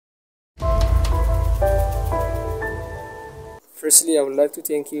Firstly, I would like to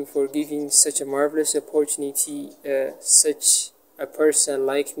thank you for giving such a marvelous opportunity, such a person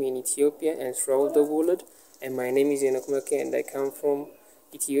like me in Ethiopia and throughout the world. And my name is Enoch and I come from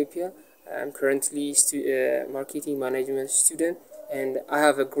Ethiopia. I'm currently marketing management student, and I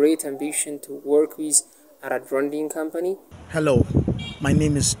have a great ambition to work with AradBranding.com. Hello, my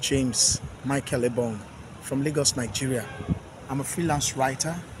name is James Michael Ebong from Lagos, Nigeria. I'm a freelance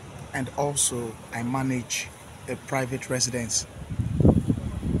writer and also I manage a private residence.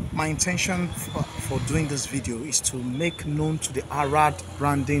 My intention for doing this video is to make known to the Arad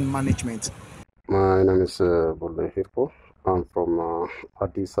branding management. My name is Bolle Hirpo. I'm from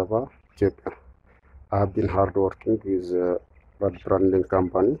Addis Ababa, Ethiopia. I have been hard working with AradBranding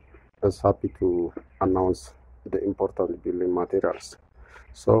company. I was happy to announce the important building materials.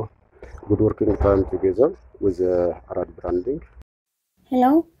 So, good working time together with AradBranding.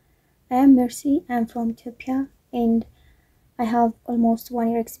 Hello, I am Mercy. I'm from Ethiopia and I have almost 1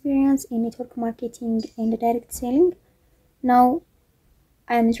 year experience in network marketing and direct selling. Now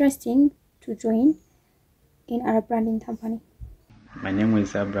I am interested to join in AradBranding company. My name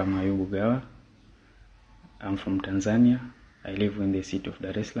is Abraham Ayubugawa. I'm from Tanzania. I live in the city of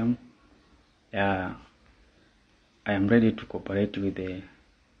Dar es Salaam. I am ready to cooperate with the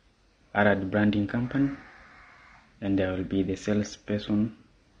AradBranding company, and I will be the salesperson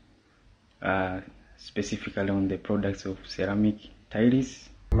specifically on the products of ceramic tiles.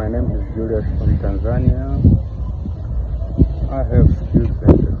 My name is Julius from Tanzania. I have skills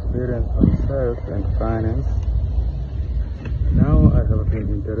and experience on sales and finance. Now I have been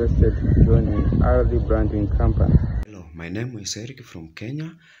interested in joining AradBranding company. Hello, my name is Eric from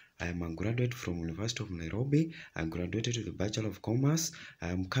Kenya. I am a graduate from University of Nairobi. I graduated with the Bachelor of Commerce. I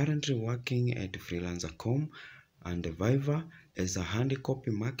am currently working at Freelancer.com and Viva as a handy copy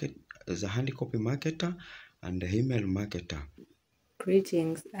marketer and a email marketer.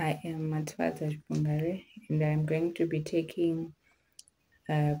 Greetings, I am Matfata Pungare and I am going to be taking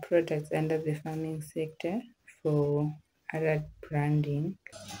products under the farming sector for AradBranding.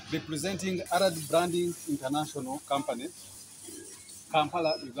 Representing AradBranding International Company,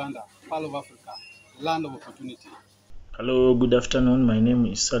 Kampala, Uganda, Pearl of Africa, land of opportunity. Hello, good afternoon. My name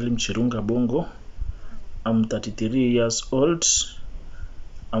is Salim Chirunga Bongo. I'm 33 years old.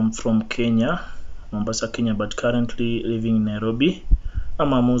 I'm from Kenya, Mombasa, Kenya, but currently living in Nairobi.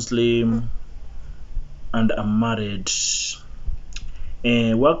 I'm a Muslim and I'm married.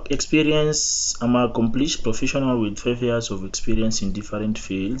 Work experience, I'm a complete professional with 5 years of experience in different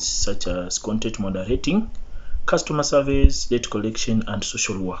fields such as content moderating, customer service, debt collection, and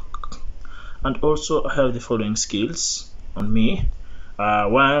social work. And also I have the following skills on me.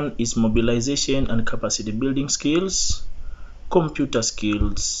 One is mobilization and capacity building skills, computer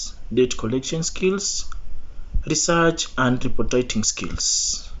skills, debt collection skills, research and report writing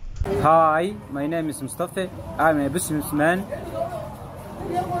skills. Hi, my name is Mustafa. I'm a businessman.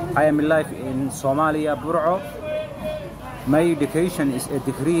 I am alive in Somalia, Bur'o. My education is a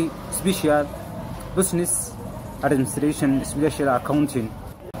degree special business administration, special accounting.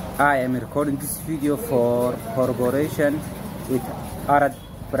 I am recording this video for collaboration with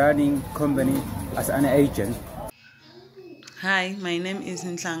AradBranding company as an agent. Hi, my name is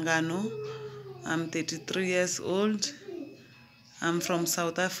Nhlangano. I'm 33 years old. I'm from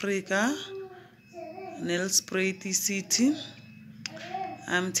South Africa, Nelspruit City.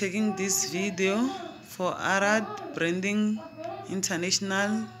 I'm taking this video for AradBranding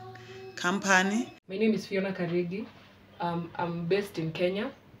International Company. My name is Fiona Karegi. I'm based in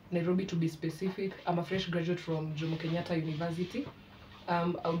Kenya, Nairobi to be specific. I'm a fresh graduate from Jomo Kenyatta University. I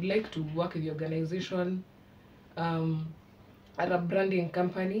would like to work with the organization AradBranding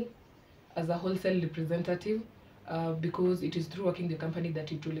Company as a wholesale representative because it is through working the company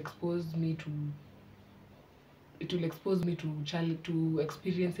that it will expose me to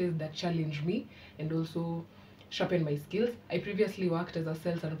experiences that challenge me and also sharpen my skills. I previously worked as a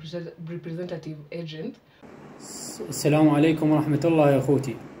sales and representative agent. السلام عليكم ورحمة الله يا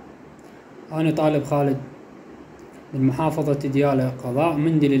أخوتي. أنا طالب خالد من محافظة ديالى، قضاء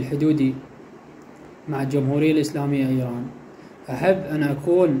مندل الحدودي مع الجمهورية الإسلامية إيران. أحب أن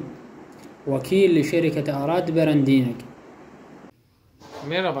أكون وكيل لشركة آراد برندینگ.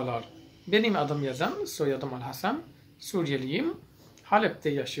 Merhabalar, benim adım Yazan, soyadım Alhasan, Suriyeliyim, Halep'te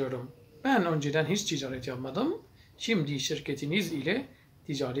yaşıyorum. Ben önceden hiç ticaret yapmadım, şimdi şirketiniz ile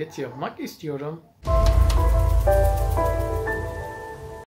ticaret yapmak istiyorum.